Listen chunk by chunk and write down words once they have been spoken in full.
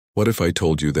What if I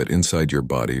told you that inside your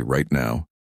body, right now,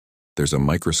 there's a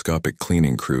microscopic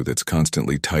cleaning crew that's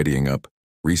constantly tidying up,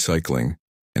 recycling,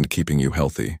 and keeping you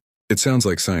healthy? It sounds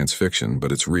like science fiction, but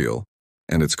it's real,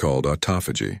 and it's called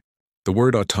autophagy. The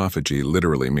word autophagy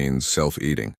literally means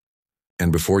self-eating.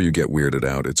 And before you get weirded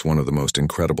out, it's one of the most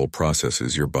incredible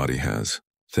processes your body has.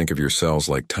 Think of your cells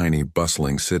like tiny,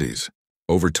 bustling cities.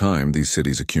 Over time, these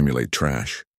cities accumulate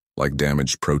trash, like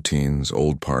damaged proteins,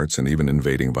 old parts, and even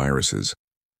invading viruses.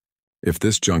 If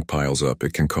this junk piles up,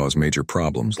 it can cause major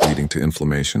problems, leading to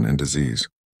inflammation and disease.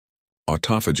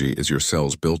 Autophagy is your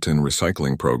cell's built-in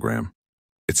recycling program.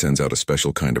 It sends out a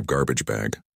special kind of garbage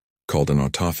bag, called an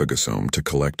autophagosome, to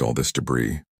collect all this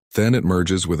debris. Then it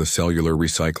merges with a cellular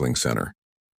recycling center,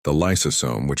 the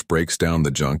lysosome, which breaks down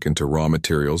the junk into raw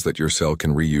materials that your cell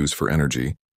can reuse for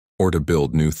energy or to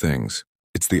build new things.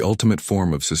 It's the ultimate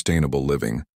form of sustainable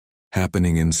living,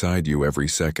 happening inside you every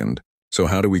second. So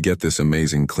how do we get this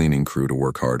amazing cleaning crew to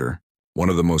work harder? One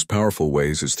of the most powerful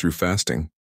ways is through fasting.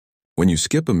 When you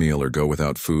skip a meal or go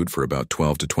without food for about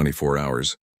 12 to 24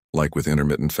 hours, like with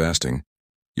intermittent fasting,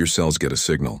 your cells get a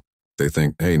signal. They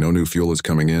think, hey, no new fuel is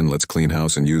coming in, let's clean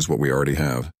house and use what we already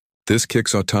have. This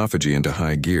kicks autophagy into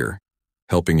high gear,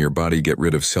 helping your body get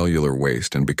rid of cellular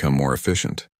waste and become more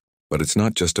efficient. But it's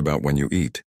not just about when you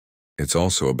eat. It's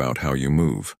also about how you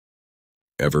move.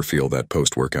 Ever feel that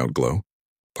post-workout glow?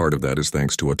 Part of that is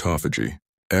thanks to autophagy.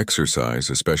 Exercise,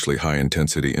 especially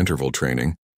high-intensity interval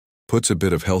training, puts a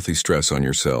bit of healthy stress on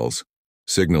your cells,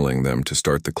 signaling them to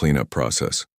start the cleanup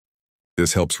process.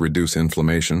 This helps reduce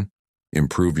inflammation,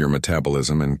 improve your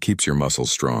metabolism, and keeps your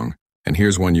muscles strong. And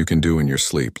here's one you can do in your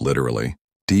sleep, literally.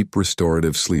 Deep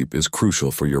restorative sleep is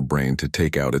crucial for your brain to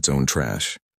take out its own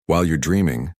trash. While you're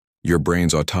dreaming, your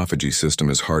brain's autophagy system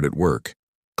is hard at work,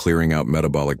 clearing out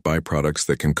metabolic byproducts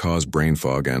that can cause brain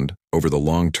fog and, over the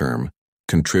long term,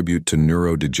 contribute to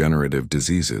neurodegenerative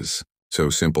diseases. So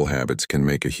simple habits can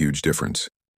make a huge difference.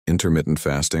 Intermittent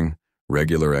fasting,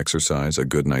 regular exercise, a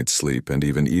good night's sleep, and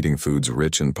even eating foods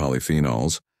rich in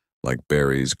polyphenols, like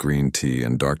berries, green tea,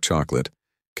 and dark chocolate,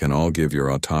 can all give your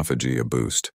autophagy a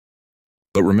boost.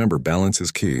 But remember, balance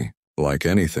is key. Like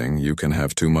anything, you can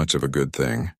have too much of a good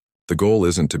thing. The goal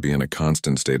isn't to be in a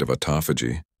constant state of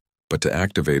autophagy, but to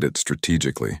activate it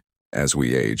strategically. As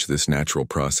we age, this natural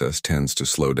process tends to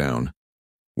slow down,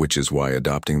 which is why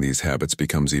adopting these habits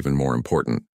becomes even more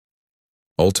important.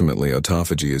 Ultimately,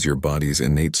 autophagy is your body's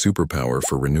innate superpower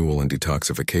for renewal and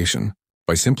detoxification.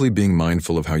 By simply being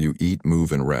mindful of how you eat,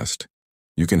 move, and rest,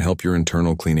 you can help your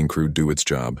internal cleaning crew do its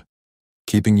job,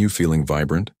 keeping you feeling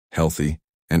vibrant, healthy,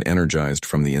 and energized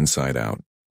from the inside out.